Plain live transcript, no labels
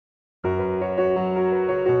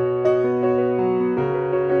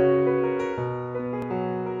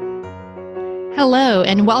Hello,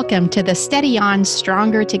 and welcome to the Steady On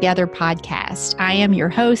Stronger Together podcast. I am your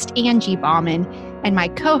host, Angie Bauman, and my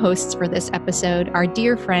co-hosts for this episode are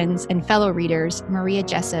dear friends and fellow readers, Maria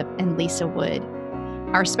Jessup and Lisa Wood.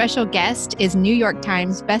 Our special guest is New York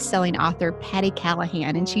Times bestselling author Patti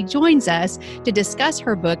Callahan, and she joins us to discuss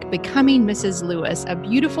her book, Becoming Mrs. Lewis, a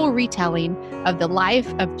beautiful retelling of the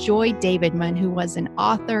life of Joy Davidman, who was an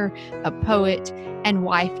author, a poet, and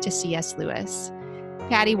wife to C.S. Lewis.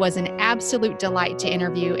 Patti was an absolute delight to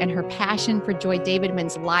interview, and her passion for Joy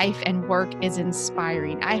Davidman's life and work is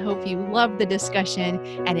inspiring. I hope you love the discussion,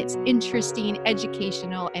 and it's interesting,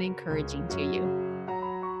 educational, and encouraging to you.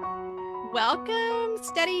 Welcome,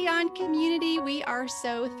 Steady On community. We are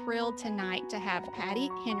so thrilled tonight to have Patti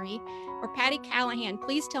Callahan.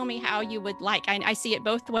 Please tell me how you would like. I see it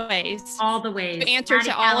both ways. All the ways. To answer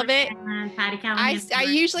Patti to all of it. Patti Callahan. I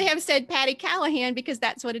usually have said Patti Callahan because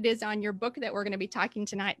that's what it is on your book that we're going to be talking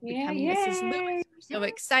tonight. Becoming Mrs. Lewis. We're so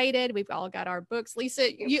excited. We've all got our books.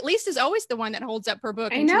 Lisa's always the one that holds up her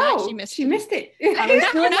book. I know. She missed it. I was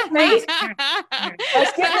doing the face.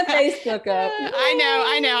 Let's get the Facebook up.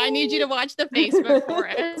 I know. I need you to watch the Facebook for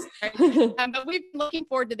us. But we've been looking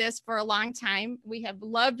forward to this for a long time. We have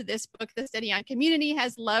loved this book. The Steady On community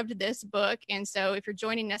has loved this book. And so if you're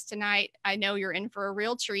joining us tonight, I know you're in for a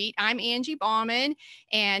real treat. I'm Angie Bauman,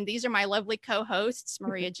 and these are my lovely co-hosts,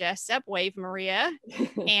 Maria Jessup, wave Maria,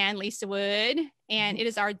 and Lisa Wood. And it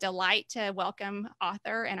is our delight to welcome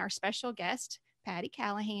author and our special guest, Patti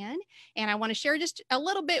Callahan. And I want to share just a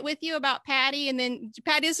little bit with you about Patti. And then,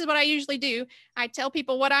 Patti, this is what I usually do. I tell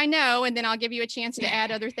people what I know, and then I'll give you a chance to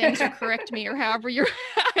add other things or correct me or however you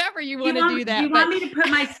want to do that. Do you want me to put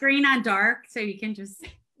my screen on dark so you can just...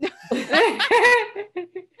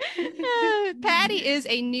 Patti is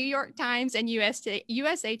a New York Times and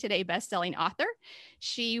USA Today bestselling author.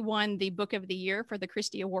 She won the Book of the Year for the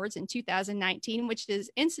Christie Awards in 2019, which is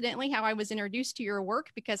incidentally how I was introduced to your work,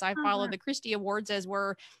 because I follow the Christie Awards as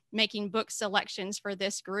we're making book selections for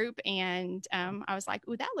this group. And I was like,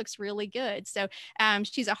 ooh, that looks really good. So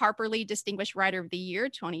she's a Harper Lee Distinguished Writer of the Year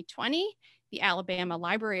 2020. The Alabama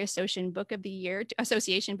Library Association Book of the Year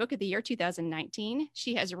 2019.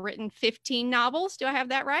 She has written 15 novels. Do I have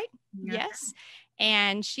that right? Yeah. Yes.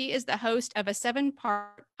 And she is the host of a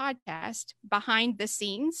 7-part podcast, Behind the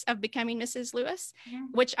Scenes of Becoming Mrs. Lewis,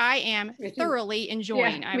 which I am thoroughly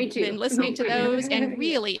enjoying. Yeah, I've been listening to those and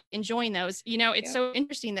really enjoying those. You know, it's so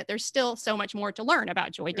interesting that there's still so much more to learn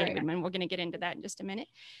about Joy Davidman. We're going to get into that in just a minute.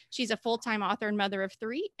 She's a full-time author and mother of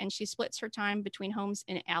 3, and she splits her time between homes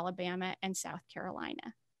in Alabama and South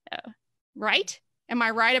Carolina. Right? Am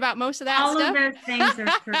I right about most of that All stuff? All of those things are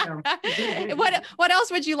true. What else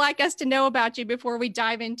would you like us to know about you before we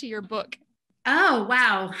dive into your book? Oh,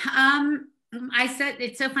 wow. I said,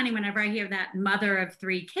 it's so funny whenever I hear that mother of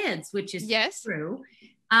 3 kids, which is true.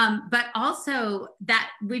 But also that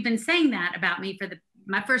we've been saying that about me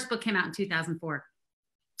my first book came out in 2004.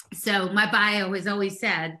 So my bio has always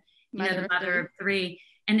said, the mother of 3.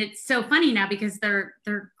 And it's so funny now because they're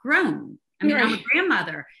grown. I mean, I'm a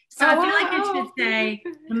grandmother. So I feel like it should say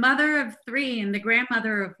the mother of 3 and the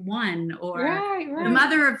grandmother of 1, or the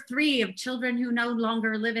mother of 3 of children who no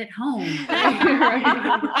longer live at home.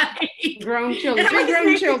 Grown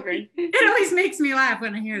children. It always makes me laugh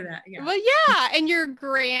when I hear that. Yeah. Well, yeah. And your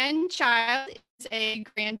grandchild is a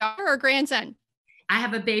granddaughter or grandson? I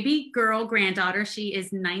have a baby girl granddaughter. She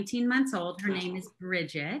is 19 months old. Her name is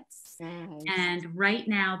Bridget. Nice. And right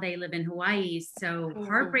now they live in Hawaii. So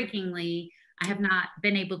heartbreakingly, I have not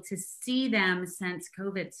been able to see them since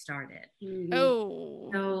COVID started. Oh.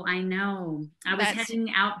 So I know. I was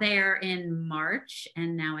heading out there in March,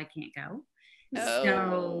 and now I can't go. Oh.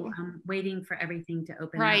 So I'm waiting for everything to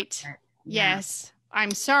open up. But, yes.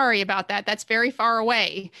 I'm sorry about that. That's very far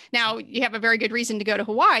away. Now, you have a very good reason to go to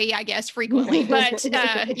Hawaii, I guess, frequently, but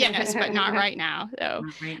yes, but not right now. So,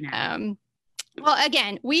 not right now. Well,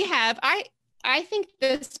 again, we have, I think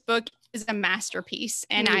this book is a masterpiece,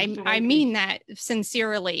 and I mean that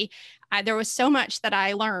sincerely. There was so much that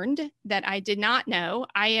I learned that I did not know.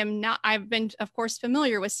 I've been, of course,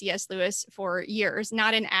 familiar with C.S. Lewis for years,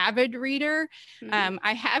 not an avid reader.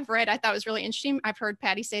 I have read, I thought it was really interesting. I've heard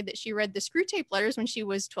Patti say that she read the Screwtape Letters when she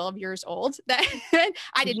was 12 years old.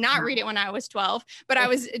 I did not read it when I was 12, but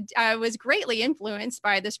I was greatly influenced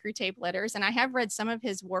by the Screwtape Letters, and I have read some of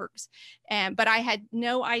his works. But I had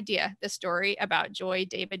no idea the story about Joy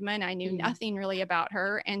Davidman. I knew nothing really about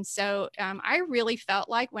her. And so I really felt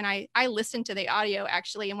like when I listened to the audio,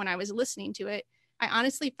 actually, and when I was listening to it, I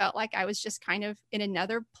honestly felt like I was just kind of in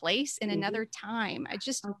another place, in another time. I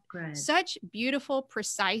just, such beautiful,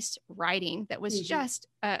 precise writing that was just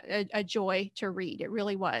a joy to read. It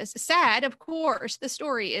really was. Sad, of course. The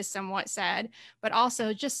story is somewhat sad, but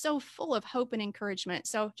also just so full of hope and encouragement.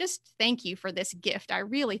 So just thank you for this gift. I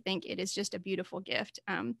really think it is just a beautiful gift.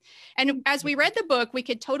 And as we read the book, we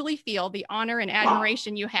could totally feel the honor and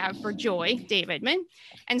admiration you have for Joy Davidman.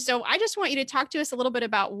 And so I just want you to talk to us a little bit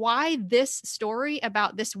about why this story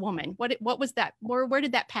about this woman. What was that? Where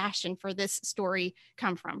did that passion for this story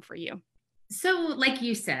come from for you? So, like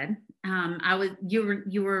you said,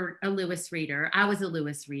 you were a Lewis reader. I was a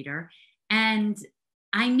Lewis reader, and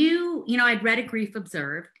I knew, I'd read A Grief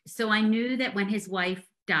Observed, so I knew that when his wife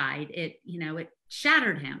died, it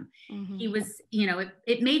shattered him. Mm-hmm. He was,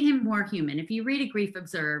 it made him more human. If you read A Grief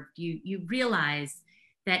Observed, you realize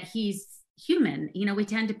that he's human. We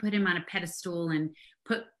tend to put him on a pedestal and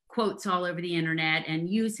put quotes all over the internet and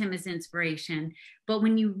use him as inspiration. But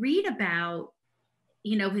when you read about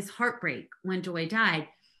his heartbreak when Joy died.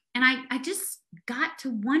 And I just got to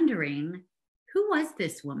wondering, who was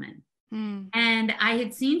this woman? Mm. And I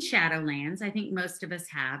had seen Shadowlands. I think most of us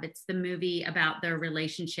have. It's the movie about their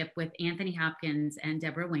relationship with Anthony Hopkins and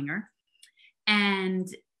Deborah Winger. And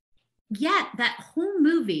yet that whole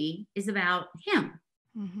movie is about him,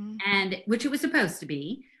 mm-hmm. and which it was supposed to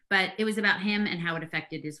be, but it was about him and how it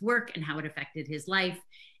affected his work and how it affected his life.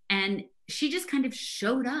 And she just kind of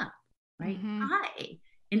showed up. Right. Mm-hmm. Hi,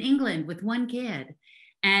 in England with one kid,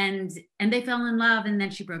 and they fell in love, and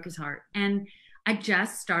then she broke his heart. And I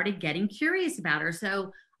just started getting curious about her.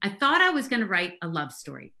 So I thought I was going to write a love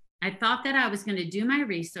story. I thought that I was going to do my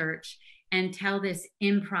research and tell this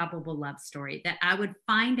improbable love story, that I would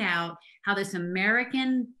find out how this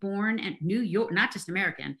American born in New York, not just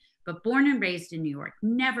American, but born and raised in New York,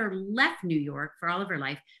 never left New York for all of her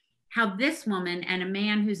life, how this woman and a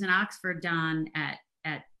man who's an Oxford Don at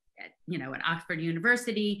Oxford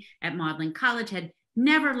University, at Magdalen College, had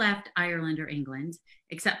never left Ireland or England,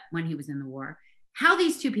 except when he was in the war, how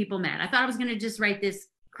these two people met. I thought I was going to just write this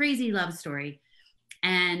crazy love story.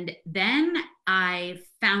 And then I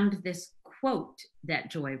found this quote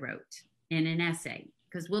that Joy wrote in an essay,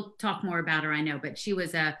 because we'll talk more about her, I know, but she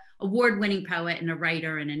was a award-winning poet and a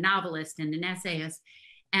writer and a novelist and an essayist.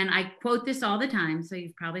 And I quote this all the time, so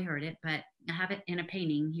you've probably heard it, but I have it in a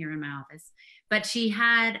painting here in my office. But she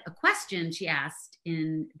had a question she asked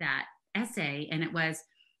in that essay, and it was,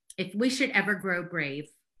 if we should ever grow brave,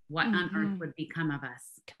 what mm-hmm. on earth would become of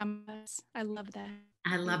us? I love that.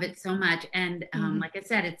 I love it so much. And mm-hmm. like I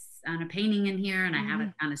said, it's on a painting in here, and I have it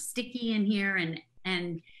on a sticky in here.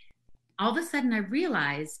 And all of a sudden I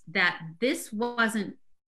realized that this wasn't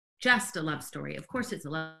just a love story. Of course it's a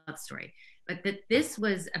love story, but that this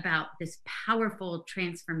was about this powerful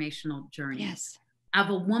transformational journey, yes. of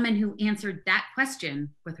a woman who answered that question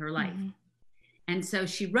with her life. Mm-hmm. And so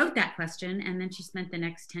she wrote that question, and then she spent the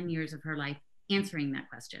next 10 years of her life answering that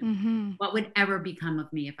question. Mm-hmm. What would ever become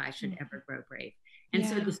of me if I should mm-hmm. ever grow brave? And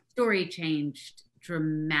so the story changed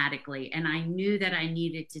dramatically. And I knew that I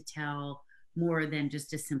needed to tell more than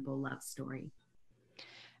just a simple love story.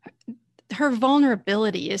 Her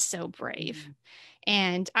vulnerability is so brave. Mm-hmm.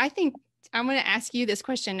 And I think I'm going to ask you this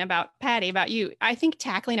question about Patti, about you. I think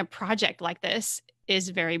tackling a project like this is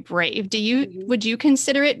very brave. Would you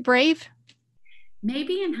consider it brave?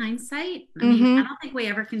 Maybe in hindsight. I mean, I don't think we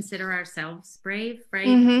ever consider ourselves brave, right?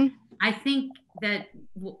 Mm-hmm. I think that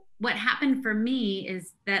what happened for me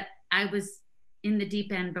is that I was in the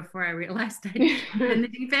deep end before I realized I'd been in the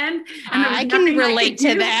deep end. And I can relate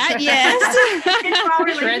to that. Yes.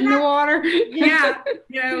 Tread in the water. Yeah.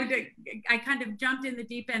 I kind of jumped in the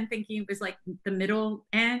deep end thinking it was like the middle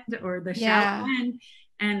end or the shallow end.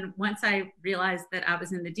 And once I realized that I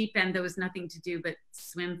was in the deep end, there was nothing to do but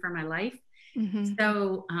swim for my life. Mm-hmm.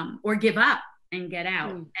 So, or give up and get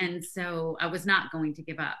out. Mm. And so I was not going to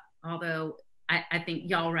give up. Although I think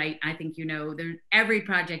y'all right. I think, there's every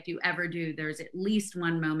project you ever do, there's at least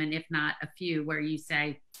one moment, if not a few, where you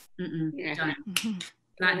say, done,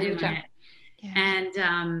 not doing it. Yeah.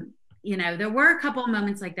 And, there were a couple of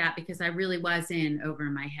moments like that because I really was in over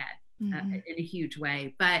my head in a huge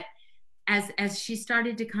way. But as she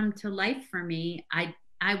started to come to life for me, I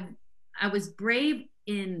was brave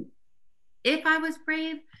in, if I was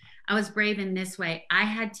brave in this way. I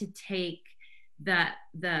had to take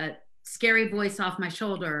the scary voice off my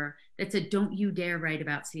shoulder that said, don't you dare write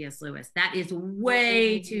about C.S. Lewis. That is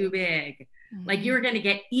way too big. Mm-hmm. Like, you're going to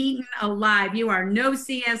get eaten alive. You are no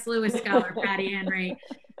C.S. Lewis scholar, Patti Henry.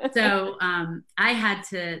 So I had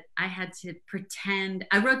to pretend.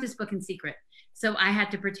 I wrote this book in secret. So I had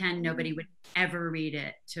to pretend nobody would ever read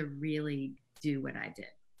it to really do what I did.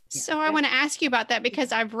 So I want to ask you about that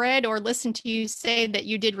because I've read or listened to you say that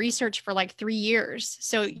you did research for like 3 years.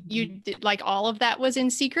 So you did like all of that was in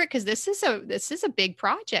secret because this is a big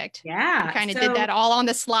project. Yeah. You kind of did that all on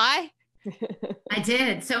the sly. I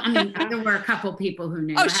did. So, I mean, there were a couple people who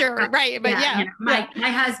knew. Oh, sure. Right. But you know, my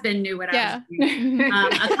husband knew what I was doing.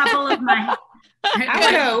 A couple of my, I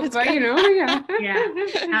would hope, but you know,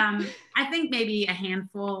 I think maybe a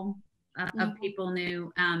handful of people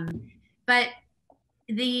knew. But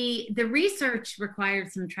the research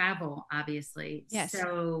required some travel, obviously. Yes.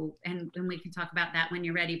 So, and we can talk about that when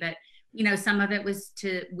you're ready. But, you know, some of it was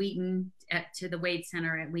to Wheaton, to the Wade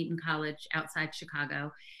Center at Wheaton College outside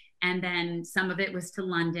Chicago. And then some of it was to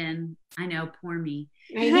London. I know, poor me.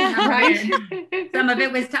 I know, right? Some of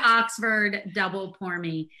it was to Oxford, double poor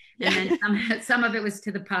me. And then some of it was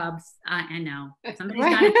to the pubs. I know. Somebody's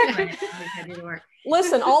got to do it. Somebody's got to do the work.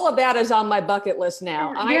 Listen, all of that is on my bucket list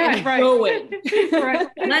now. I am going.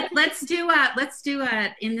 Let's do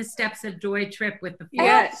a in the steps of joy trip with the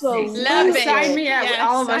Absolutely. Love it. Sign me up.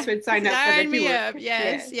 All of us would sign up for the me up.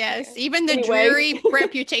 Yes. Even the dreary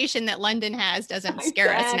reputation that London has doesn't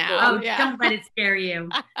scare us now. Oh, don't let it scare you.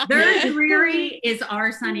 Their dreary is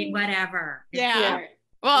our sunny whatever.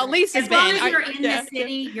 Well, at least as long as you're in the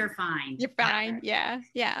city, you're fine. You're fine. Yeah.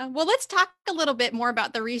 Well, let's talk a little bit more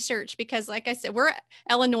about the research because, like I said, we're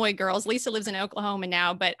Illinois girls. Lisa lives in Oklahoma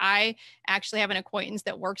now, but I actually have an acquaintance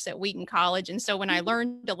that works at Wheaton College. And so when I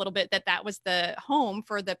learned a little bit that was the home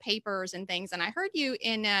for the papers and things, and I heard you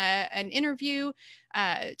in an interview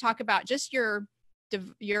talk about just your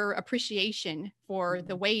appreciation for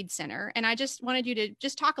the Wade Center. And I just wanted you to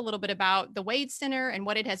just talk a little bit about the Wade Center and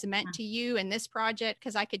what it has meant to you and this project,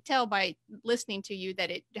 because I could tell by listening to you that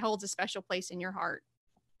it holds a special place in your heart.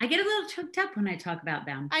 I get a little choked up when I talk about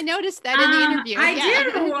them. I noticed that in the interview. I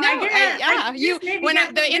do.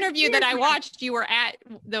 The interview that I watched, you were at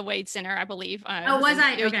the Wade Center, I believe. Was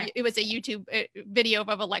I? Okay. It was a YouTube video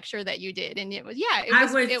of a lecture that you did, and it was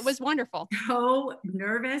it was wonderful. So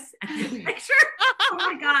nervous at the lecture. Oh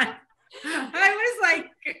my God. I was like,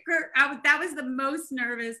 that was the most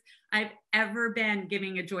nervous I've ever been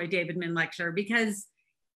giving a Joy Davidman lecture because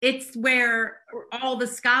it's where all the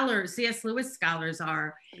scholars, C.S. Lewis scholars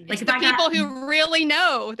are. Like the people who really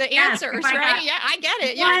know the answers, right? Yeah, I get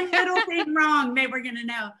it. One little thing wrong, they were going to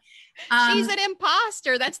know. She's an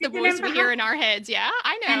imposter. That's the voice we hear in our heads. Yeah,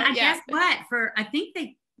 I know. And guess what? I think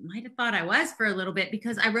they might have thought I was for a little bit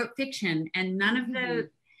because I wrote fiction and none of the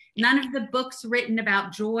books written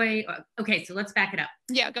about joy. Okay, so let's back it up.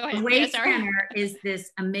 Yeah, go ahead. The Wade Center is this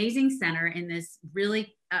amazing center in this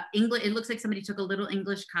really English. It looks like somebody took a little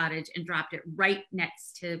English cottage and dropped it right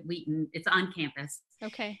next to Wheaton. It's on campus.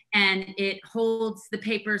 Okay. And it holds the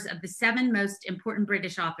papers of the 7 most important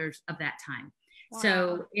British authors of that time. Wow.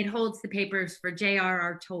 So it holds the papers for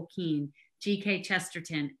J.R.R. Tolkien, G.K.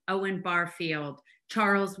 Chesterton, Owen Barfield,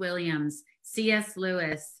 Charles Williams, C.S.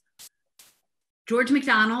 Lewis, George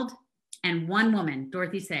MacDonald, and one woman,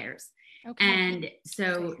 Dorothy Sayers. Okay. And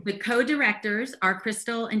so the co-directors are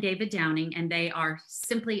Crystal and David Downing, and they are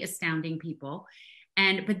simply astounding people.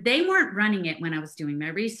 But they weren't running it when I was doing my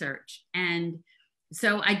research. And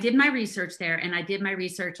so I did my research there, and I did my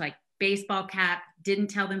research like baseball cap, didn't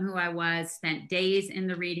tell them who I was, spent days in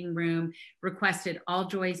the reading room, requested all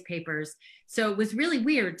Joy's papers. So it was really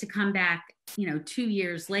weird to come back, 2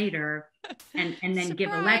 years later and then Surprise.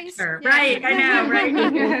 Give a lecture. Yeah. Right. I know. Right.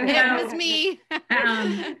 It was me.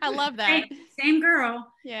 I love that. Same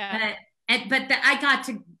girl. Yeah. But I got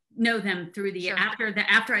to know them through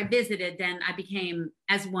after I visited, then I became,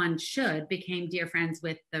 as one should, became dear friends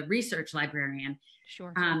with the research librarian.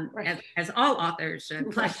 Sure. As all authors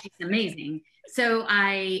should. Plus, she's amazing. So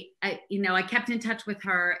I kept in touch with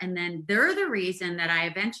her, and then they're the reason that I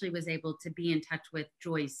eventually was able to be in touch with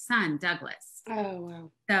Joy's son, Douglas. Oh,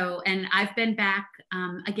 wow. So, and I've been back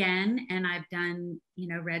again, and I've done,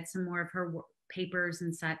 read some more of her papers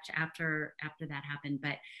and such after that happened.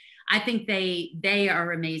 But I think they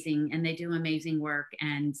are amazing, and they do amazing work.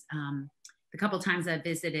 And the couple times I've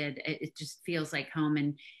visited, it just feels like home.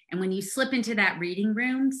 And when you slip into that reading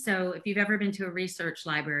room, so if you've ever been to a research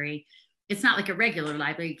library, it's not like a regular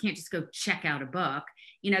library. You can't just go check out a book,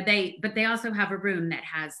 but they also have a room that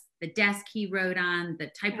has the desk he wrote on, the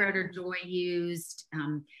typewriter Joy used,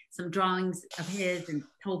 some drawings of his and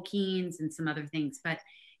Tolkien's and some other things. But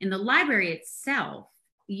in the library itself,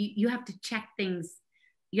 you have to check things.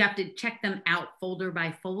 You have to check them out folder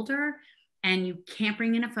by folder, and you can't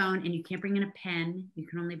bring in a phone and you can't bring in a pen. You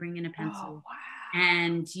can only bring in a pencil. Oh, wow.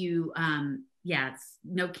 And you, it's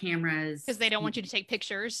no cameras. Because they don't want you to take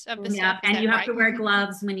pictures of the stuff. And you have to wear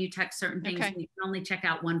gloves when you touch certain things. Okay. And you can only check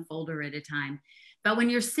out one folder at a time. But when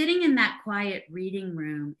you're sitting in that quiet reading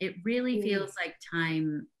room, it really feels like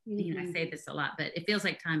time, you know, I say this a lot, but it feels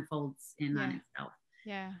like time folds in on itself.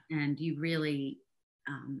 Yeah. And you really,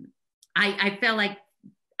 I felt like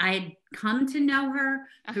I had come to know her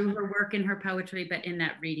through her work and her poetry, but in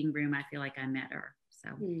that reading room, I feel like I met her. So.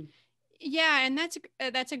 Yeah, and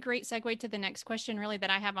that's a great segue to the next question, really,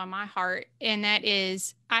 that I have on my heart, and that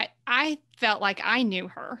is, I felt like I knew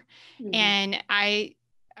her, and I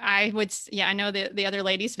would, I know the other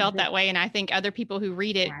ladies felt that way, and I think other people who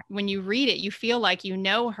read it, when you read it, you feel like you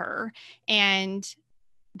know her, and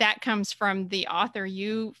that comes from the author,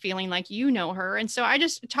 you feeling like you know her. And so I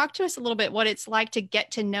just talk to us a little bit what it's like to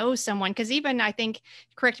get to know someone, because even I think,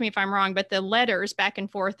 correct me if I'm wrong, but the letters back and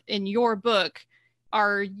forth in your book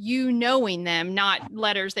are you knowing them, not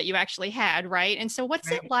letters that you actually had, right? And so what's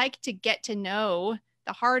it like to get to know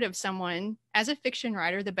the heart of someone as a fiction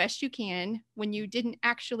writer the best you can when you didn't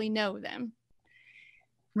actually know them?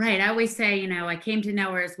 Right. I always say, you know, I came to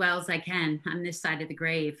know her as well as I can on this side of the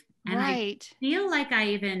grave. And I feel like I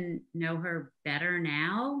even know her better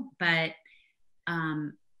now, but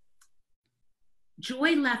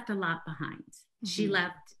Joy left a lot behind. She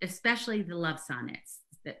left, especially the love sonnets.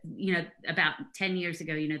 That, you know, about 10 years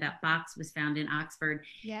ago, you know, that box was found in Oxford.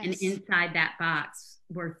 And inside that box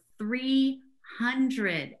were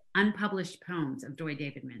 300 unpublished poems of Joy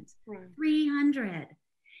Davidman's. 300.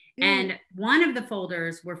 And one of the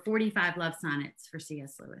folders were 45 love sonnets for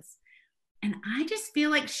C.S. Lewis. And I just feel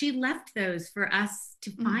like she left those for us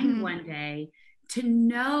to find one day, to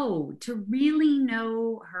know, to really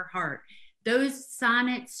know her heart. Those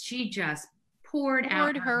sonnets, she just poured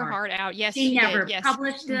out her heart out. Yes, she never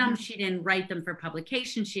published them. She didn't write them for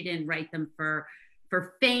publication. She didn't write them for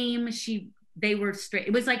fame. They were straight.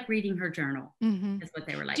 It was like reading her journal. Is what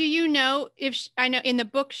they were like. Do you know if I know in the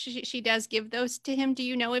book she does give those to him? Do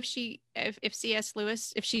you know if C.S.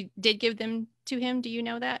 Lewis, if she did give them to him? Do you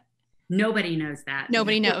know that? Nobody knows that.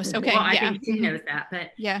 Nobody knows. Okay. Well, I think she knows that,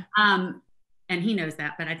 but and he knows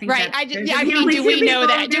that, but I think do we know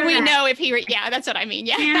that? Do we know if he? That's what I mean.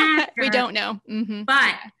 Yeah, we don't know.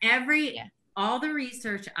 But all the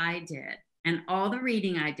research I did and all the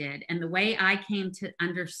reading I did and the way I came to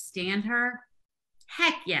understand her,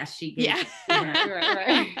 heck yes, she gave it to her.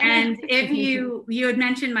 And if you had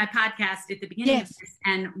mentioned my podcast at the beginning of this,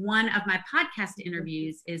 and one of my podcast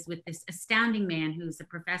interviews is with this astounding man who's a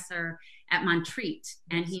professor at Montreat,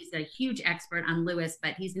 and he's a huge expert on Lewis,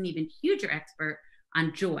 but he's an even huger expert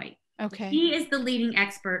on Joy. Okay. He is the leading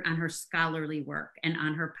expert on her scholarly work and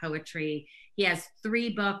on her poetry. He has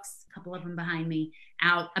 3 books, a couple of them behind me,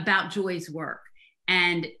 out about Joy's work,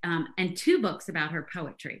 and 2 books about her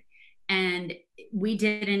poetry. And we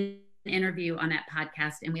did an interview on that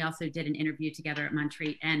podcast, and we also did an interview together at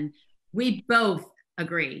Montreat, and we both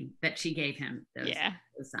agree that she gave him those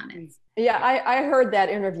sonnets. Yeah, I heard that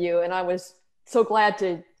interview, and I was so glad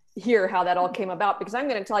to hear how that all came about, because I'm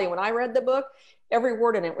going to tell you, when I read the book, every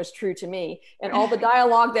word in it was true to me, and all the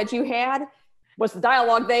dialogue that you had was the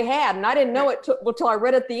dialogue they had, and I didn't know it until I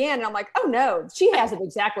read it at the end, and I'm like, oh no, she has it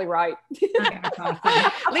exactly right.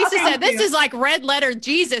 Lisa said, this is like red letter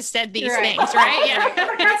Jesus said these things, right?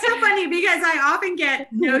 Yeah. That's so funny, because I often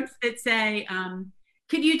get notes that say,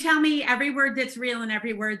 could you tell me every word that's real and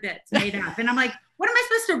every word that's made up? And I'm like, what am I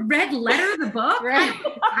supposed to red letter the book?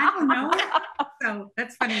 I don't know. So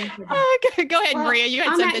that's funny. Go ahead, Maria. You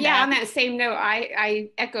had something. On that same note, I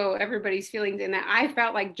echo everybody's feelings in that I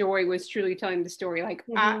felt like Joy was truly telling the story. Like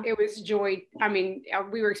it was Joy. I mean,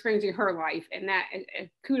 we were experiencing her life, and that. And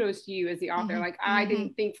kudos to you as the author. Like I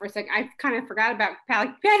didn't think for a second. I kind of forgot about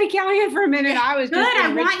Patti Callahan for a minute. I was good.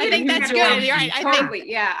 I think that's good. You're right.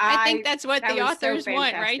 I think that's what the authors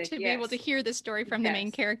want, right? To be able to hear the story from the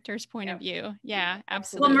main character's point of view. Yeah,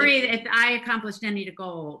 absolutely. Well, Maria, if I accomplished any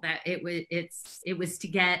goal, that it was to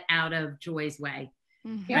get out of Joy's way,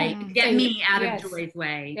 right? Get me out of Joy's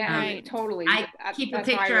way. Yeah, right. Totally. I keep a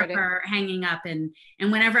picture of her hanging up, and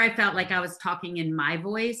whenever I felt like I was talking in my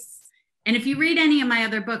voice, and if you read any of my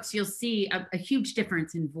other books, you'll see a huge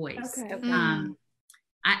difference in voice. Okay.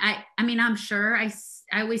 I mean, I'm sure I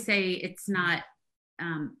always say it's not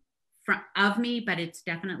of me, but it's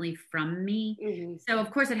definitely from me. So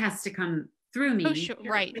of course it has to come through me. Oh, sure.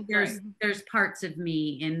 Right. There's parts of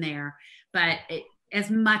me in there, but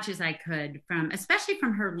as much as I could, especially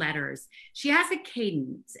from her letters, she has a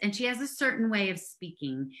cadence and she has a certain way of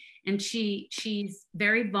speaking, and she's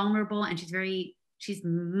very vulnerable, and she's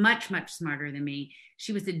much smarter than me.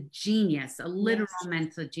 She was a genius, a literal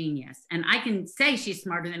mental genius. And I can say she's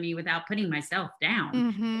smarter than me without putting myself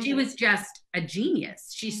down. She was just a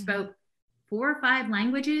genius. She spoke 4 or 5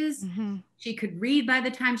 languages. She could read by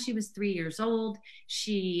the time she was 3 years old.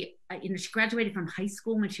 She, she graduated from high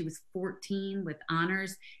school when she was 14 with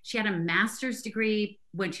honors. She had a master's degree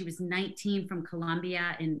when she was 19 from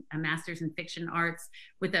Columbia, in a master's in fiction arts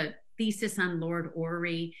with a thesis on Lord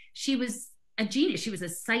Orrery. She was a genius. She was a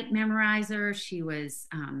sight memorizer. She was,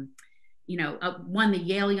 won the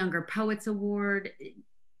Yale Younger Poets Award.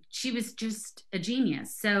 She was just a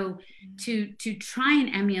genius. So to try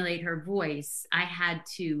and emulate her voice, I had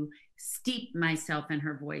to steep myself in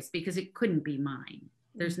her voice because it couldn't be mine.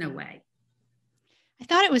 There's no way. I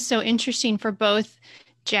thought it was so interesting for both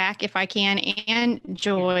Jack, if I can, and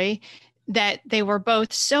Joy, that they were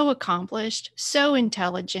both so accomplished, so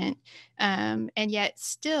intelligent, and yet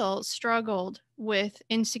still struggled with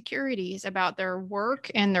insecurities about their work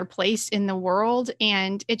and their place in the world.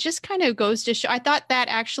 And it just kind of goes to show, I thought that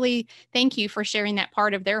actually, thank you for sharing that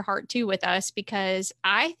part of their heart too with us, because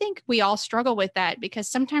I think we all struggle with that, because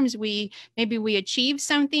sometimes maybe we achieve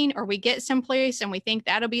something or we get someplace and we think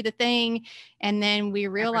that'll be the thing. And then we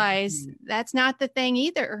realize that's not the thing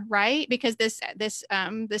either, right? Because this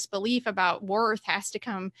belief about worth has to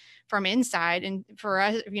come from inside. And for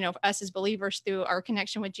us, us as believers, through our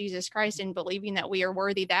connection with Jesus Christ and believing that we are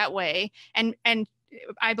worthy that way. And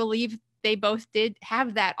I believe they both did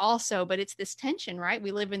have that also, but it's this tension, right?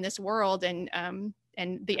 We live in this world and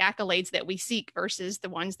the accolades that we seek versus the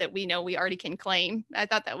ones that we know we already can claim. I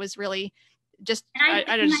thought that was really I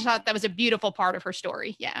just thought that was a beautiful part of her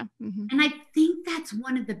story. Yeah. Mm-hmm. And I think that's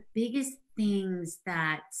one of the biggest things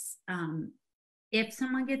that, if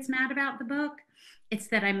someone gets mad about the book, it's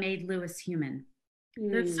that I made Lewis human.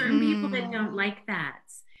 There's certain people that don't like that.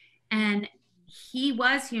 And he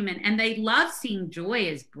was human, and they love seeing Joy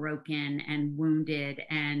as broken and wounded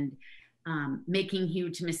and making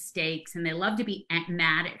huge mistakes. And they love to be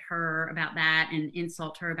mad at her about that and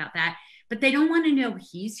insult her about that. But they don't want to know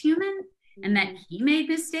he's human and that he made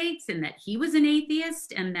mistakes and that he was an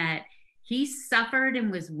atheist and that he suffered and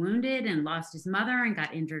was wounded and lost his mother and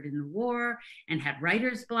got injured in the war and had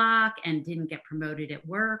writer's block and didn't get promoted at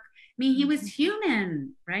work. I mean, he was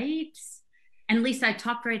human, right? And Lisa, I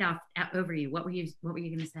talked right over you. What were you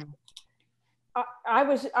going to say? I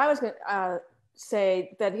was going to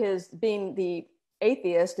say that his being the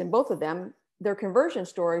atheist in both of them, their conversion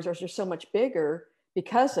stories are just so much bigger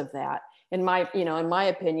because of that. In my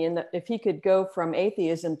opinion, that if he could go from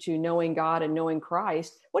atheism to knowing God and knowing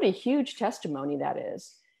Christ, what a huge testimony that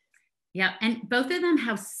is. Yeah, and both of them,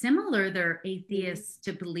 how similar their atheists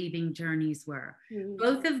to believing journeys were.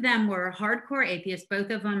 Both of them were hardcore atheists.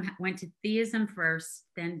 Both of them went to theism first,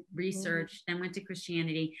 then researched, then went to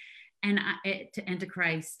Christianity and to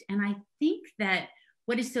Christ. And I think that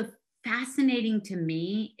what is so fascinating to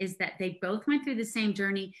me is that they both went through the same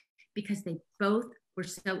journey because they both were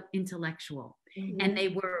so intellectual and they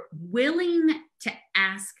were willing to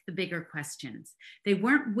ask the bigger questions. They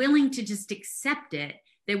weren't willing to just accept it.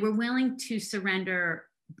 They were willing to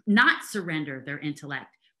not surrender their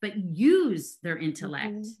intellect, but use their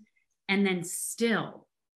intellect and then still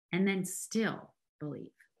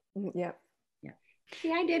believe. Yeah.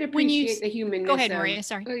 Yeah, I did appreciate the humanness. Go ahead, Maria.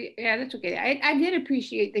 Sorry. Oh, yeah, that's okay. I did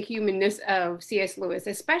appreciate the humanness of C.S. Lewis,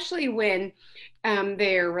 especially when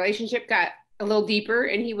their relationship got a little deeper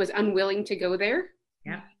and he was unwilling to go there.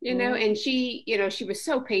 Yeah. And she, she was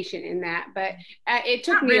so patient in that, but it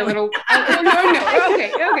took me a little.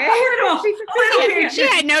 Okay. She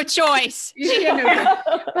had no choice. She had no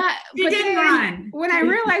choice. But didn't run. When I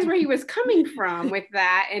realized where he was coming from with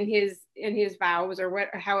that and his vows or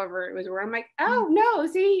however it was, where I'm like, oh no.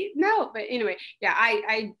 But anyway, yeah,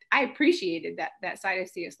 I appreciated that side of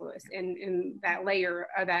C.S. Lewis and that layer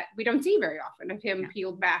that we don't see very often of him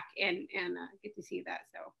peeled back and get to see that.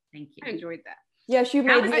 So thank you. I enjoyed that. Yes, you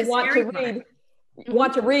made me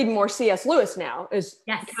want to read more C.S. Lewis now is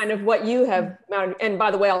kind of what you have mounted. And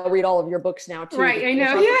by the way, I'll read all of your books now too. Right, I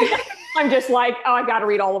know. Yeah. I'm just like, I got to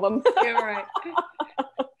read all of them. Yeah, right.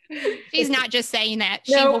 She's not just saying that.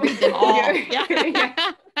 She will read them all. Yeah.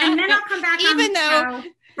 And then I'll come back even though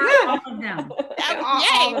for all of them.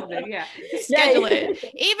 All of them, yeah. Schedule it.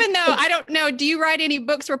 Even though I don't know, do you write any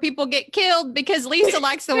books where people get killed? Because Lisa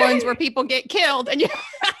likes the ones where people get killed, and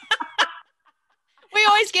we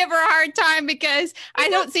always give her a hard time because I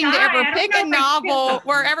don't seem to ever pick a novel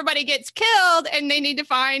where everybody gets killed and they need to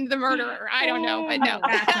find the murderer. I don't know, but no,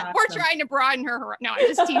 awesome. We're trying to broaden her. No, I'm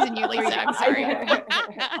just teasing you, Lisa. I'm sorry.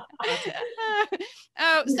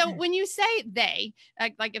 So when you say they,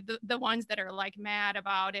 like if the ones that are like mad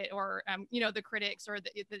about it, or the critics, or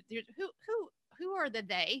who are the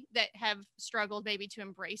they that have struggled maybe to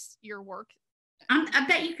embrace your work I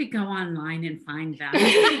bet you could go online and find them.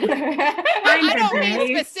 I don't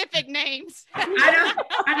need specific names.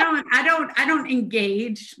 I don't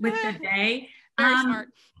engage with the day. Very smart.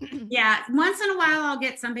 Yeah. Once in a while, I'll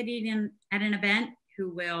get somebody at an event who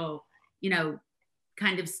will,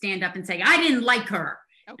 kind of stand up and say, I didn't like her.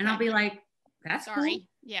 Okay. And I'll be like, that's sorry. Cool.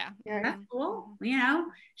 Yeah. That's cool.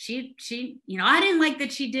 She, I didn't like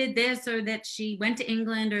that she did this, or that she went to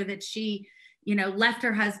England, or that she, left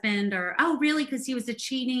her husband, or, oh, really? Because he was a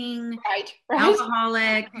cheating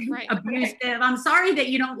alcoholic, abusive. Right. I'm sorry that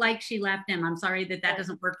you don't like she left him. I'm sorry that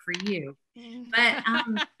doesn't work for you. But,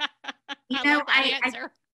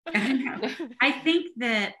 I think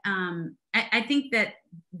that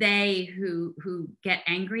they who get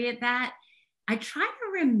angry at that, I try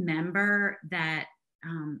to remember that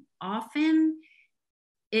often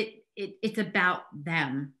it's about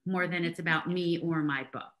them more than it's about me or my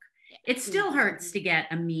book. It still hurts to get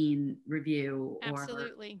a mean review.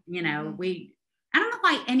 Absolutely. Or, I don't know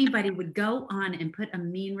why anybody would go on and put a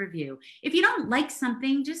mean review. If you don't like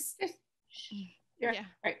something, just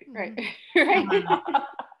right.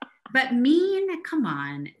 But mean, come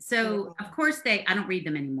on. So of course I don't read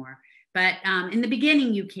them anymore, but in the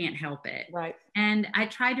beginning you can't help it. Right. And I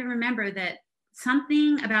try to remember that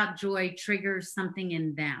something about Joy triggers something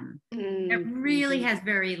in them that really has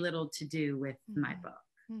very little to do with my book.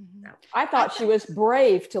 So. I thought she was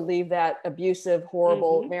brave to leave that abusive,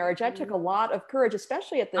 horrible marriage. That took a lot of courage,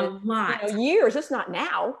 especially at the years. It's not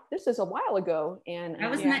now. This is a while ago. And I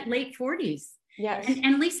was in that late 40s. Yes.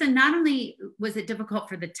 And Lisa, not only was it difficult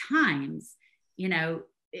for the times,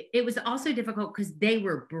 it was also difficult because they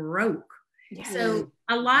were broke. Yes. So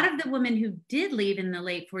a lot of the women who did leave in the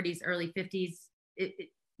late 40s, early 50s,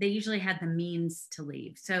 they usually had the means to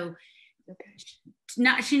leave. So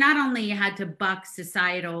she not only had to buck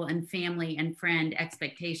societal and family and friend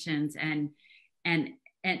expectations, and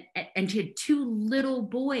she had two little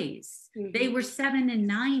boys. They were 7 and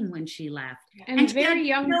 9 when she left, and she very had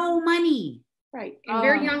young, no money. Right, and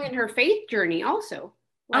very young in her faith journey, also.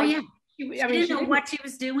 She didn't know what she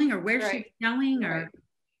was doing or where she was going, or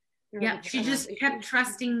she just kept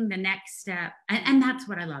trusting the next step, and that's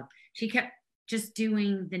what I love. She kept just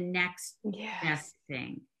doing the next best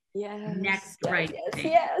thing. Yes. Next right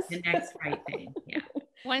thing. Yes. The next right thing. Yeah.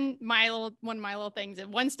 One of my little things,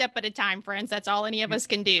 one step at a time, friends. That's all any of us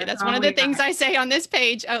can do. That's one of the things I say on this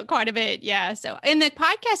page quite a bit. Yeah. So in the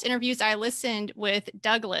podcast interviews I listened with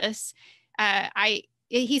Douglas,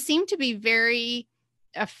 he seemed to be very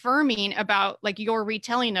affirming about like your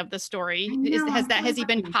retelling of the story. Has he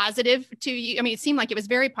been positive to you? I mean, it seemed like it was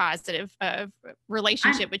very positive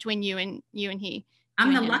relationship between you and he.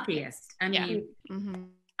 I'm the luckiest. I mean,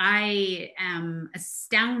 I am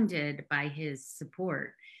astounded by his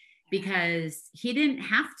support because he didn't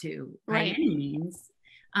have to by any means.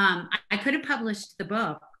 I could have published the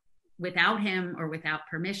book without him or without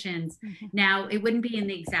permissions. Now, it wouldn't be in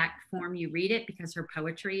the exact form you read it because her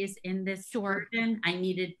poetry is in this version. I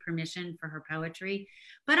needed permission for her poetry.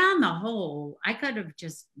 But on the whole, I could have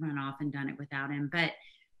just run off and done it without him. But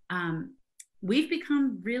we've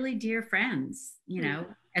become really dear friends,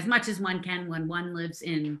 as much as one can when one lives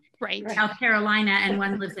in South Carolina and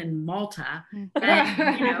one lives in Malta.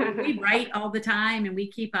 But, we write all the time and we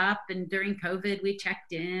keep up. And during COVID, we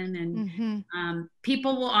checked in, and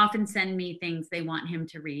people will often send me things they want him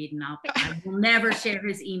to read, and I will never share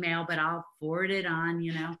his email, but I'll forward it on,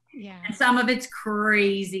 Yeah. And some of it's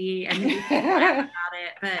crazy and we can laugh about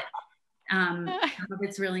it, but some of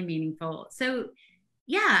it's really meaningful. So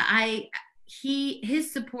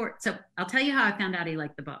his support. So I'll tell you how I found out he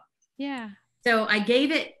liked the book. Yeah. So I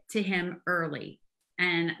gave it to him early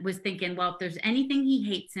and was thinking, well, if there's anything he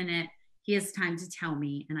hates in it, he has time to tell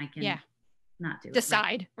me and I can not do it.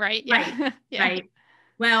 Decide, right? Yeah. Right.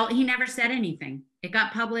 Well, he never said anything. It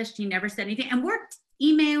got published. He never said anything. And we're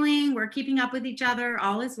emailing, we're keeping up with each other,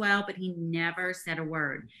 all is well, but he never said a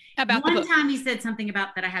word. About one time he said something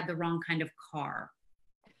about that I had the wrong kind of car.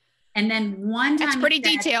 And then one time that's pretty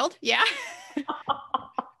detailed. Yeah.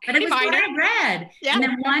 But it was what I read. Yeah. And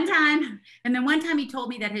then one time he told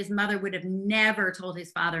me that his mother would have never told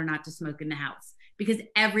his father not to smoke in the house because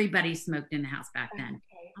everybody smoked in the house back then.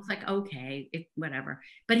 Okay. I was like, okay, whatever.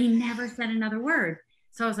 But he never said another word.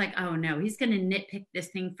 So I was like, oh no, he's going to nitpick this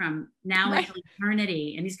thing from now until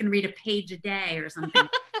eternity. And he's going to read a page a day or something.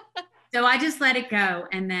 So I just let it go.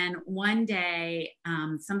 And then one day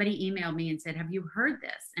somebody emailed me and said, have you heard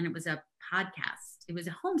this? And it was a podcast. It was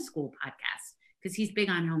a homeschool podcast because he's big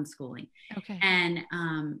on homeschooling. Okay. And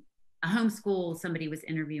a homeschool, somebody was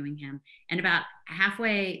interviewing him. And about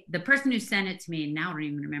halfway, the person who sent it to me, and now I don't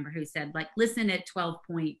even remember who, said, like, listen at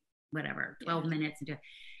 12.1 whatever, 12 minutes into it.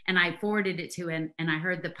 And I forwarded it to him, and I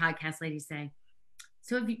heard the podcast lady say,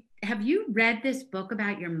 so have you read this book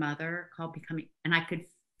about your mother called Becoming? And I could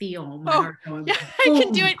feel my heart going. Yeah, I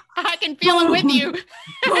can do it. I can feel it with you.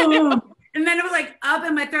 And then it was like up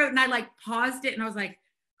in my throat, and I like paused it, and I was like,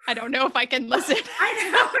 I don't know if I can listen. I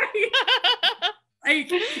know.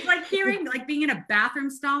 Like, it's like hearing, like being in a bathroom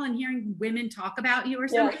stall and hearing women talk about you or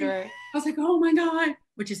something. Yeah, right. I was like, oh my God,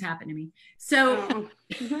 which has happened to me. So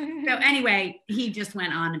anyway, he just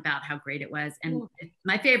went on about how great it was. And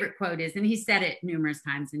my favorite quote is, and he said it numerous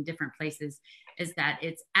times in different places, is that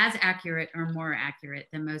it's as accurate or more accurate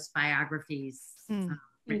than most biographies.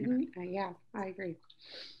 Written about. Yeah, I agree.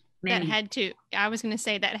 That had to, I was going to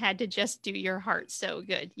say that had to just do your heart so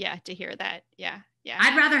good. Yeah, to hear that. Yeah. Yeah.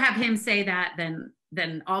 I'd rather have him say that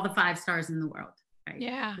than all the 5 stars in the world. Right?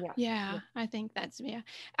 Yeah. I think that's,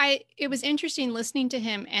 it was interesting listening to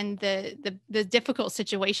him and the difficult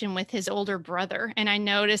situation with his older brother. And I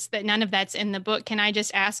noticed that none of that's in the book. Can I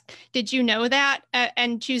just ask, did you know that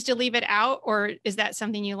and choose to leave it out? Or is that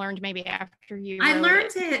something you learned maybe after you I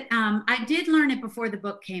learned it. I did learn it before the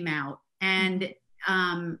book came out. And,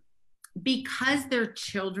 because they're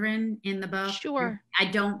children in the book, I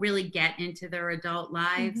don't really get into their adult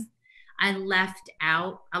lives. I left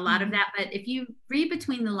out a lot of that, but if you read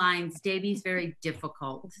between the lines, Davy's very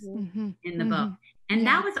difficult in the book. And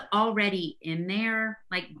that was already in there.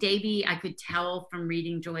 Like Davy, I could tell from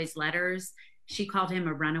reading Joy's letters, she called him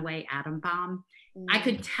a runaway atom bomb. I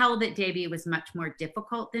could tell that Davy was much more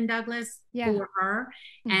difficult than Douglas for her.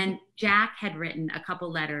 And Jack had written a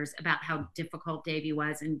couple letters about how difficult Davy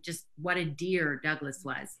was and just what a dear Douglas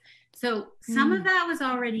was. So some of that was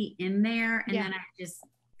already in there. And then I just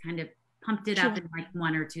kind of pumped it up in like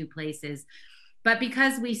 1 or 2 places. But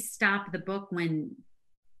because we stopped the book when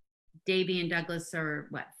Davy and Douglas are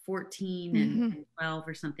 14 and 12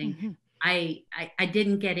 or something, I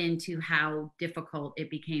didn't get into how difficult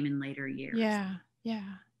it became in later years. Yeah.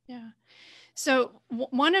 So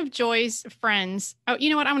one of Joy's friends,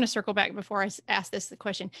 you know what? I'm going to circle back before I ask the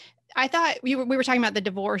question. I thought we were talking about the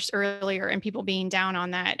divorce earlier and people being down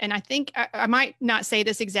on that. And I think I might not say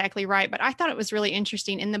this exactly right, but I thought it was really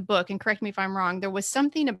interesting in the book, and correct me if I'm wrong, there was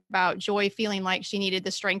something about Joy feeling like she needed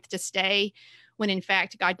the strength to stay when in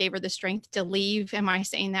fact God gave her the strength to leave. Am I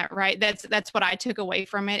saying that right? That's what I took away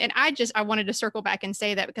from it. And I wanted to circle back and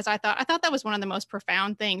say that because I thought that was one of the most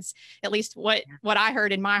profound things, at least what I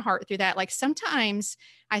heard in my heart through that. Like sometimes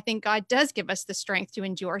I think God does give us the strength to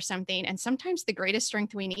endure something. And sometimes the greatest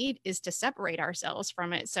strength we need is to separate ourselves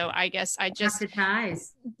from it. So I guess I just,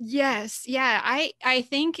 yes. Yeah. I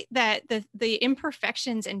think that the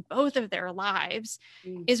imperfections in both of their lives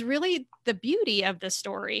is really the beauty of the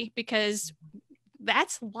story, because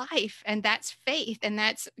that's life and that's faith. And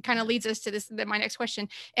that's kind of leads us to my next question.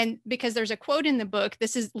 And because there's a quote in the book,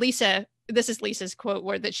 this is Lisa's quote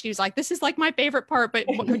where that she was like, this is like my favorite part, but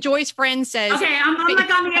Joy's friend says, okay, I'm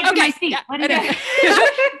like on the edge of my seat.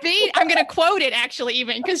 I'm going to quote it actually,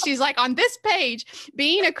 even because she's like, on this page,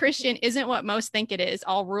 being a Christian isn't what most think it is,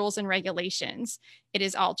 all rules and regulations. It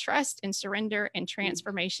is all trust and surrender and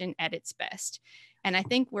transformation at its best. And I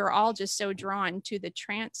think we're all just so drawn to the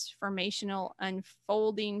transformational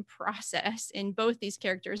unfolding process in both these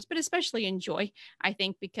characters, but especially in Joy, I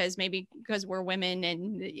think, because we're women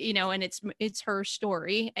and, and it's her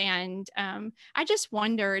story. And I just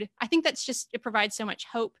wondered, I think it provides so much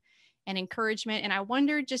hope and encouragement. And I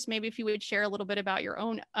wondered just maybe if you would share a little bit about your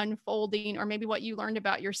own unfolding, or maybe what you learned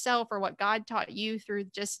about yourself or what God taught you through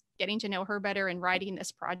just getting to know her better and writing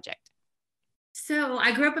this project. So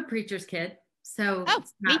I grew up a preacher's kid. So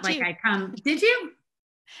it's not like I did you?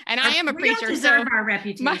 And I am a preacher. Deserve our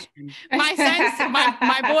reputation. My sons,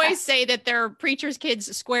 my boys say that they're preachers'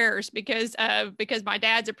 kids squares because my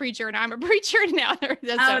dad's a preacher and I'm a preacher now.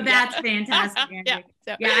 That's fantastic.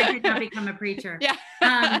 I did not become a preacher. Yeah.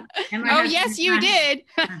 Yes, you did.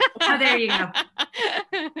 There you go.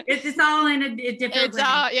 It's all in a different way.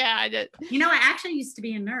 I actually used to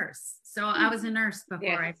be a nurse. So I was a nurse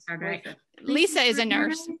before I started. Lisa is a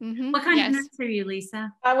nurse. Mm-hmm. What kind of nurse are you,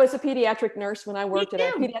 Lisa? I was a pediatric nurse when I worked at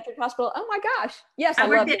a pediatric hospital. Oh my gosh. Yes, I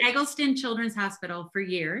worked at Eggleston Children's Hospital for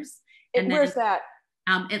years. Where's that?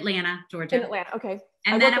 Atlanta, Georgia. In Atlanta, okay.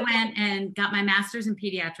 And then I went and got my master's in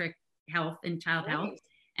pediatric health and child health.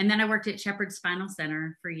 And then I worked at Shepherd Spinal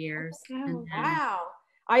Center for years. Wow.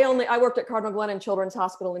 I worked at Cardinal Glennon Children's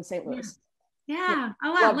Hospital in St. Louis. Yeah.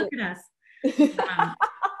 Oh, wow. Look at us.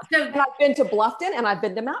 And I've been to Bluffton and I've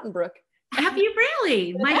been to Mountain Brook. Have you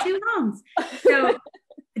really? My 2 homes. So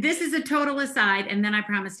this is a total aside, and then I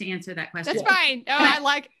promise to answer that question. That's fine. Oh,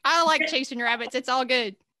 I like chasing rabbits. It's all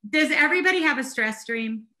good. Does everybody have a stress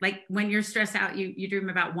dream? Like when you're stressed out, you dream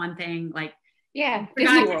about one thing, like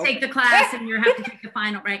forgot to take the class and you have to take the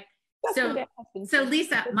final, right? So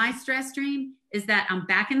Lisa, my stress dream is that I'm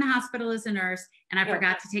back in the hospital as a nurse and I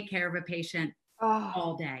forgot to take care of a patient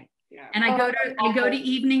all day. Yeah. And I go to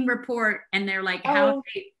evening report and they're like, how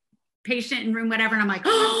patient in room, whatever. And I'm like,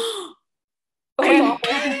 oh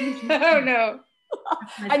no.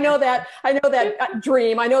 I know that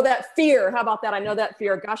dream. I know that fear. How about that? I know that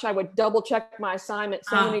fear. Gosh, I would double check my assignment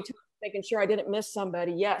so many times, making sure I didn't miss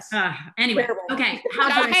somebody. Yes. Anyway, okay.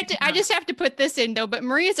 I just have to put this in though, but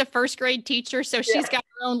Maria's a first grade teacher, so she's got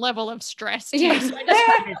her own level of stress too. Yes. So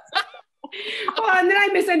well, and then I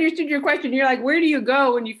misunderstood your question. You're like, where do you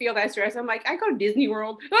go when you feel that stress? I'm like, I go to Disney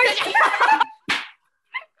World.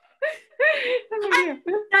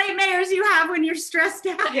 Nightmares you have when you're stressed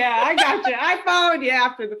out. Yeah, I got you. I followed you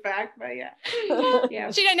after the fact, but yeah.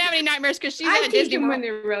 She doesn't have any nightmares because she's at Disney World when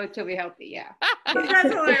they're relatively healthy. Yeah,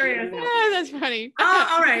 that's hilarious. That's funny.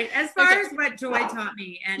 All right. As far as what Joy taught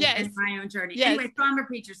me and my own journey. Anyway, so I'm a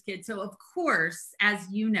preacher's kid. So of course, as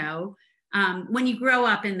you know, when you grow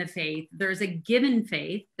up in the faith, there's a given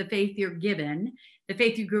faith, the faith you're given, the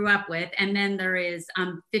faith you grew up with. And then there is,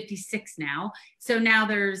 I'm 56 now. So now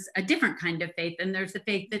there's a different kind of faith and there's the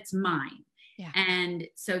faith that's mine. Yeah. And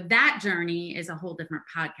so that journey is a whole different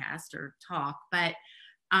podcast or talk. But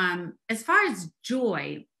as far as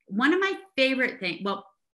joy, one of my favorite things, well,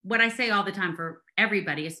 what I say all the time for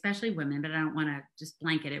everybody, especially women, but I don't want to just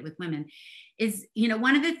blanket it with women, is,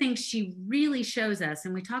 one of the things she really shows us,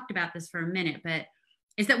 and we talked about this for a minute, but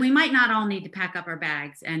is that we might not all need to pack up our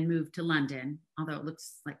bags and move to London, although it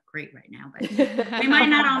looks like great right now, but we might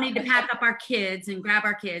not all need to pack up our kids and grab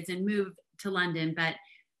our kids and move to London, but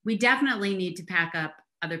we definitely need to pack up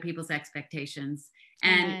other people's expectations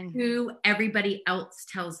and who everybody else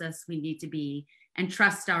tells us we need to be, and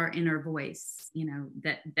trust our inner voice,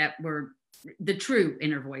 that we're the true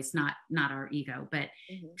inner voice, not our ego, but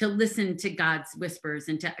to listen to God's whispers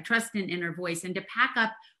and to trust an inner voice and to pack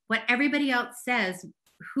up what everybody else says,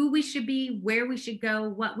 who we should be, where we should go,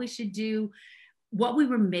 what we should do, what we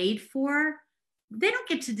were made for. They don't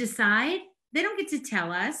get to decide. They don't get to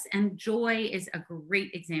tell us. And Joy is a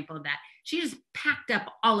great example of that. She just packed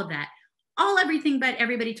up all of that, everything but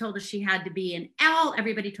everybody told her she had to be, and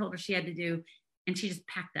everybody told her she had to do. And she just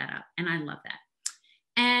packed that up. And I love that.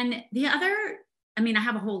 And the other, I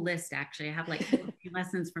have a whole list, actually. I have like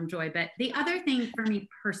lessons from Joy. But the other thing for me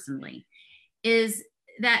personally is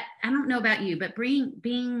that, I don't know about you, but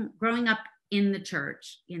growing up in the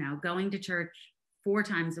church, going to church 4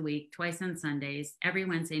 times a week, twice on Sundays, every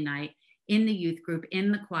Wednesday night, in the youth group,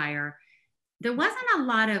 in the choir, there wasn't a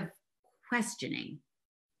lot of questioning.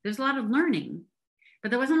 There's a lot of learning, but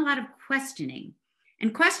there wasn't a lot of questioning.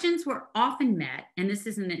 And questions were often met, and this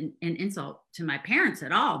isn't an insult to my parents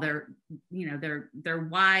at all. They're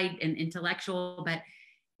wide and intellectual, but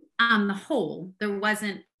on the whole, there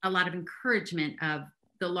wasn't a lot of encouragement of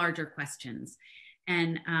the larger questions.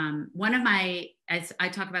 And one of my, as I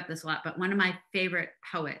talk about this a lot, but one of my favorite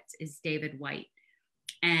poets is David Whyte.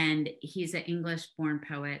 And he's an English-born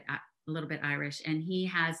poet, a little bit Irish, and he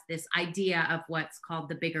has this idea of what's called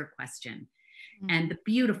the bigger question. And the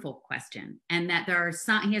beautiful question, and that there are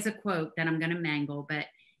some, he has a quote that I'm going to mangle, but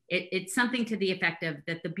it's something to the effect of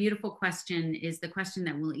that the beautiful question is the question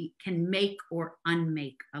that can make or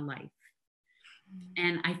unmake a life.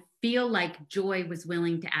 And I feel like Joy was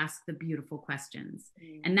willing to ask the beautiful questions.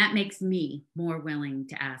 And that makes me more willing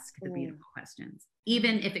to ask the beautiful questions,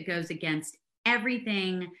 even if it goes against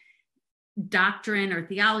everything, doctrine or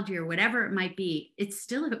theology or whatever it might be. It's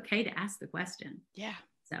still okay to ask the question. Yeah.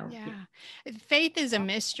 So, faith is a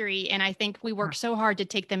mystery. And I think we work so hard to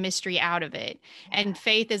take the mystery out of it. And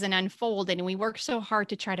faith is an unfolding, and we work so hard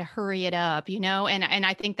to try to hurry it up, and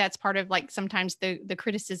I think that's part of like sometimes the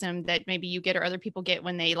criticism that maybe you get or other people get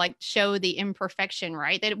when they like show the imperfection,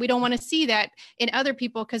 right? That we don't want to see that in other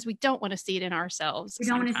people because we don't want to see it in ourselves. We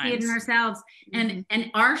don't want to see it in ourselves. And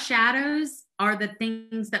our shadows are the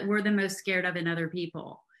things that we're the most scared of in other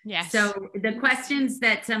people. Yes. So the questions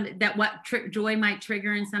that Joy might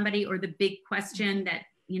trigger in somebody, or the big question that,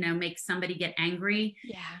 makes somebody get angry.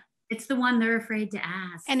 Yeah. It's the one they're afraid to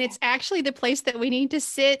ask. And it's actually the place that we need to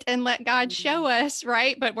sit and let God show us,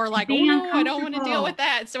 right? But we're like, no, I don't want to deal with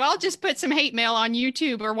that. So I'll just put some hate mail on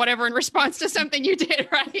YouTube or whatever in response to something you did,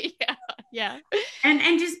 right? Yeah.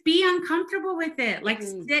 And just be uncomfortable with it. Like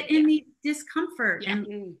sit in the discomfort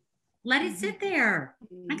and let it sit there.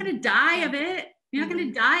 You're not going to die of it. You're not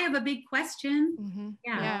going to die of a big question.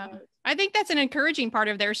 Yeah. I think that's an encouraging part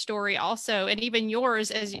of their story also, and even yours,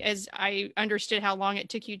 as I understood how long it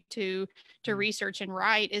took you to research and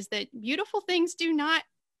write, is that beautiful things do not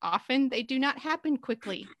happen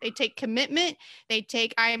quickly. They take commitment.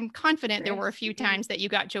 I'm confident there were a few times that you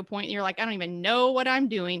got to a point and you're like, I don't even know what I'm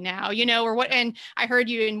doing now, or what. And I heard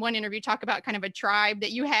you in one interview talk about kind of a tribe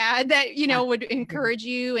that you had that, would encourage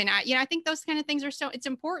you. And I think those kind of things it's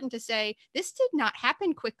important to say, this did not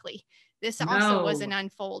happen quickly. This also was an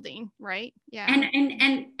unfolding, right? Yeah.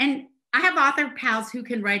 And I have author pals who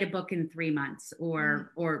can write a book in 3 months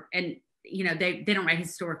they don't write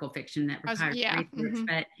historical fiction that requires research,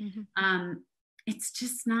 but it's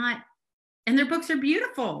just not, and their books are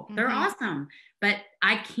beautiful. They're awesome, but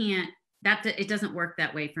I can't, it doesn't work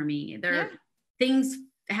that way for me. Things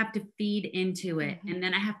have to feed into it, and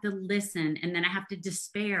then I have to listen, and then I have to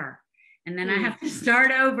despair, and then I have to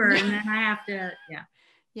start over, and then I have to,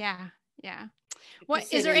 Yeah.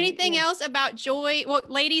 What is there anything else about Joy? Well,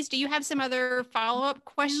 ladies, do you have some other follow-up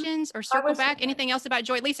questions or circle back? Anything else about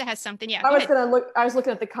Joy? Lisa has something. Yeah. I was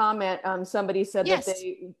looking at the comment. Somebody said that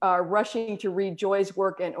they are rushing to read Joy's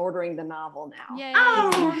work and ordering the novel now. Yay.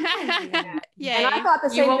 Yay. And I thought the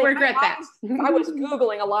same thing. You won't regret that. I was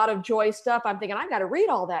Googling a lot of Joy stuff. I'm thinking, I got to read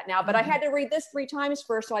all that now, but I had to read this 3 times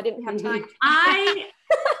first, so I didn't have time. I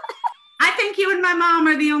think you and my mom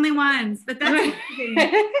are the only ones, but that's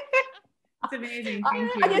It's amazing.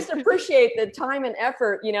 Thank you. I just appreciate the time and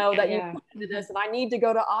effort, that you put into this. And I need to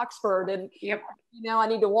go to Oxford, and I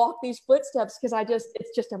need to walk these footsteps because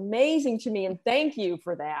it's just amazing to me. And thank you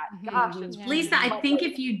for that. Gosh, Lisa, I think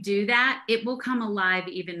if you do that, it will come alive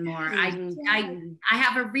even more. I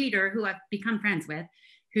have a reader who I've become friends with,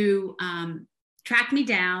 who tracked me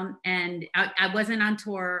down, and I wasn't on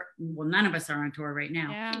tour. Well, none of us are on tour right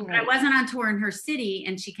now, but I wasn't on tour in her city,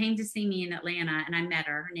 and she came to see me in Atlanta, and I met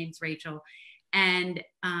her. Her name's Rachel. And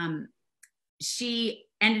she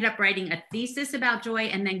ended up writing a thesis about Joy,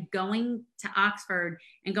 and then going to Oxford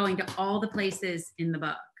and going to all the places in the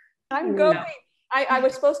book. I'm going. I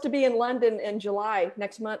was supposed to be in London in July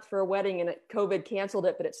next month for a wedding, and COVID canceled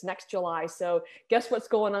it, but it's next July. So guess what's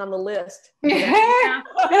going on the list? I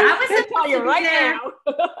was supposed to be there.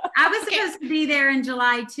 I was supposed to be there in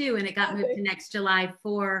July too, and it got moved to next July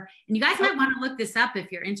 4. And you guys might want to look this up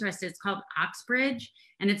if you're interested. It's called Oxbridge,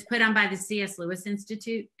 and it's put on by the C.S. Lewis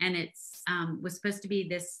Institute, and it's was supposed to be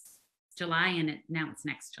this July, and now it's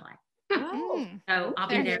next July. So I'll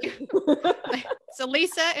be there. So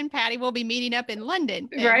Lisa and Patti will be meeting up in London.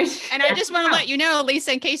 Right. And I just want to let you know,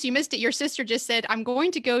 Lisa, in case you missed it, your sister just said, I'm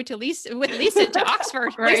going to go with Lisa to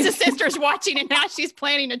Oxford. Right. Lisa's sister's watching, and now she's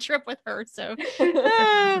planning a trip with her. So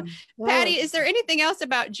Patti, is there anything else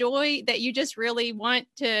about Joy that you just really want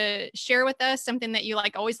to share with us? Something that you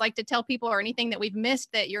always like to tell people, or anything that we've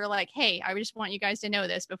missed that you're like, hey, I just want you guys to know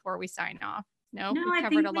this before we sign off? No, we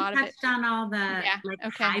covered a lot of it. I think we touched on all the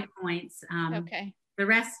high points. The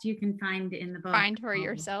rest you can find in the book. Find for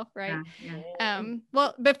yourself, right?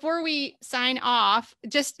 Well, before we sign off,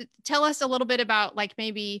 just tell us a little bit about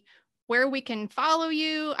maybe where we can follow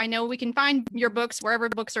you. I know we can find your books wherever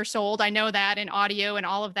books are sold. I know that, in audio and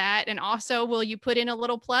all of that. And also, will you put in a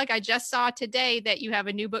little plug? I just saw today that you have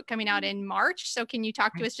a new book coming out in March. So can you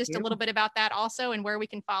talk to us just a little bit about that also, and where we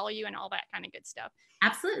can follow you and all that kind of good stuff?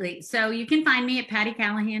 Absolutely. So you can find me at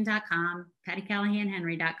patticallahan.com,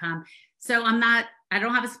 patticallahanhenry.com. So I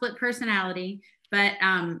don't have a split personality, but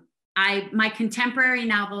my contemporary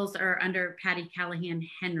novels are under Patti Callahan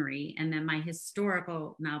Henry, and then my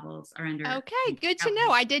historical novels are under. Okay, good to know.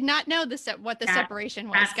 I did not know what the separation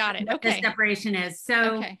was. Got it. Okay. The separation is.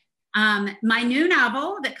 So my new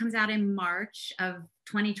novel that comes out in March of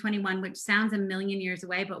 2021, which sounds a million years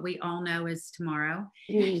away, but we all know is tomorrow,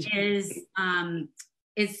 is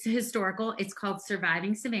historical. It's called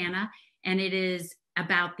Surviving Savannah, and it is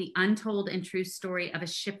about the untold and true story of a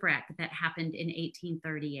shipwreck that happened in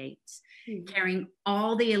 1838, carrying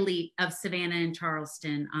all the elite of Savannah and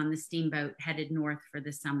Charleston on the steamboat headed north for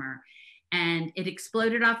the summer. And it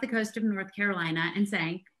exploded off the coast of North Carolina and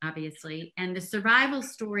sank, obviously. And the survival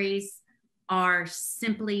stories are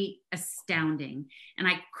simply astounding. And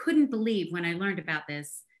I couldn't believe when I learned about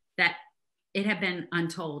this that it had been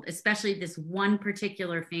untold, especially this one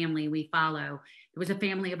particular family we follow. There was a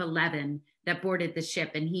family of 11 that boarded the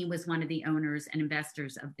ship, and he was one of the owners and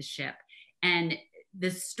investors of the ship. And the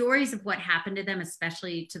stories of what happened to them,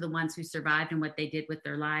 especially to the ones who survived and what they did with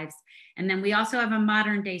their lives. And then we also have a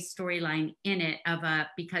modern day storyline in it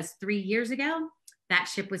because 3 years ago, that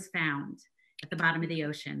ship was found at the bottom of the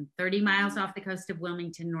ocean, 30 miles off the coast of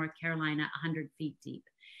Wilmington, North Carolina, 100 feet deep.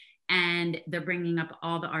 and they're bringing up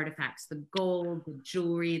all the artifacts, the gold, the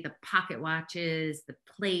jewelry, the pocket watches, the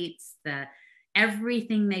plates,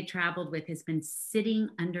 everything they traveled with has been sitting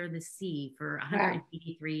under the sea for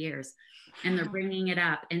 183 years, and they're bringing it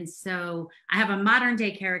up. And so I have a modern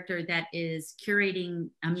day character that is curating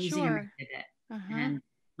a museum exhibit and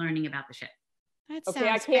learning about the ship. That okay,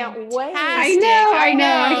 I can't fantastic. wait. I know.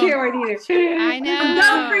 I can't wait either. I know.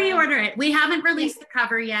 Go pre-order it. We haven't released the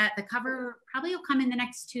cover yet. The cover probably will come in the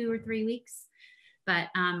next 2 or 3 weeks. But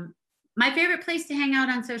my favorite place to hang out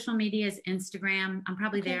on social media is Instagram. I'm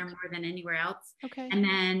probably there more than anywhere else. Okay. And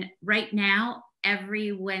then right now,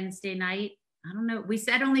 every Wednesday night, I don't know, we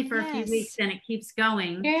said only for a few weeks and it keeps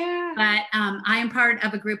going. Yeah. But I am part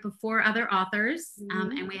of a group of 4 other authors,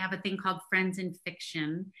 and we have a thing called Friends in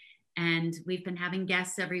Fiction. And we've been having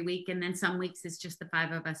guests every week, and then some weeks it's just the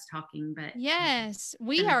 5 of us talking. But yes,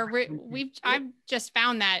 we are. I've just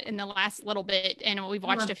found that in the last little bit, and we've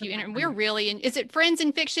watched a few. And we're really in. Is it Friends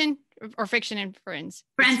in Fiction or Fiction and Friends?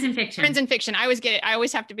 Friends in Fiction. Friends in Fiction. I always get it. I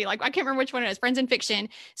always have to be like, I can't remember which one it is. Friends in Fiction.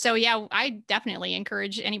 So yeah, I definitely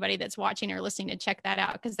encourage anybody that's watching or listening to check that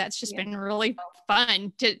out, because that's just been really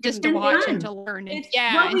fun to watch and to learn and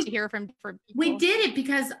and to hear from people. We did it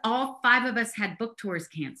because all 5 of us had book tours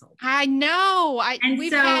canceled. I know.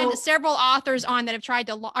 We've had several authors on that have tried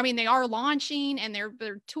to. They are launching and their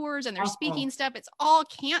tours and their speaking stuff. It's all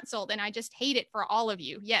canceled, and I just hate it for all of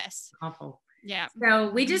you. Yes. Awful. Yeah.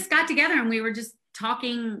 So we just got together and we were just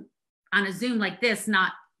talking on a Zoom like this,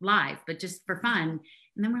 not live, but just for fun.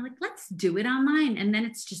 And then we're like, let's do it online. And then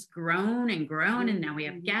it's just grown and grown. And now we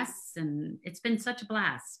have guests, and it's been such a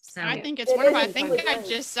blast. So I think it's wonderful. I think I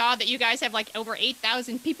just saw that you guys have like over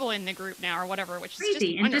 8,000 people in the group now or whatever, which is just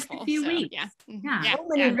wonderful. In just a few weeks. Yeah. Yeah. So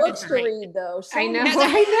many books to read though. I know.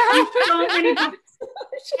 So many books.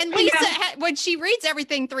 And Lisa, when she reads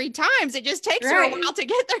everything 3 times, it just takes her a while to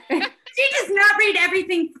get there. She does not read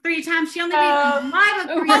everything 3 times. She only reads my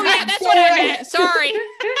book 3 times. Oh yeah, that's what I meant. Sorry.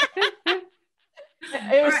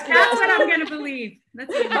 That's what I'm going to believe.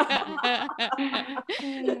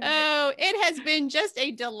 Oh, it has been just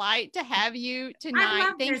a delight to have you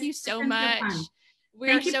tonight. Thank you so much.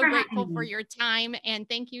 We are so grateful for your time, and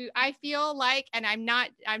thank you. I feel like, and I'm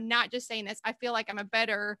not just saying this, I feel like I'm a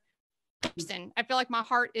better person. I feel like my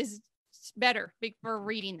heart is better for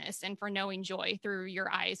reading this and for knowing Joy through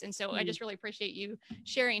your eyes. And so I just really appreciate you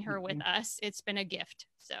sharing her with us. It's been a gift.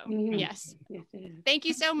 So yes. Thank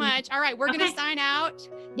you so much. All right. We're going to sign out.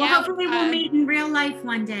 Well, hopefully we'll meet in real life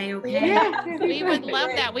one day. Okay. Yeah. We would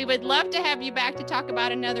love that. We would love to have you back to talk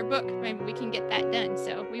about another book. Maybe we can get that done.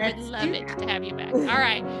 So we would love it to have you back. All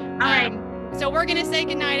right. All right. So we're going to say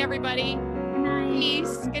goodnight, everybody. Good night.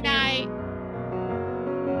 Peace. Good night.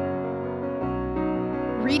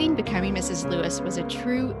 Reading Becoming Mrs. Lewis was a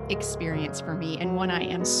true experience for me, and one I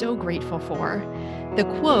am so grateful for. The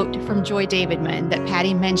quote from Joy Davidman that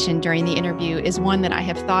Patti mentioned during the interview is one that I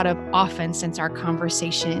have thought of often since our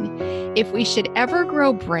conversation. If we should ever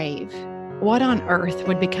grow brave, what on earth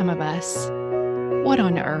would become of us? What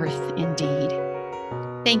on earth, indeed.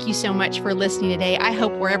 Thank you so much for listening today. I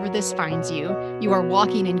hope wherever this finds you, you are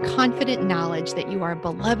walking in confident knowledge that you are a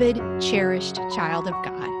beloved, cherished child of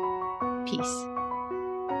God. Peace.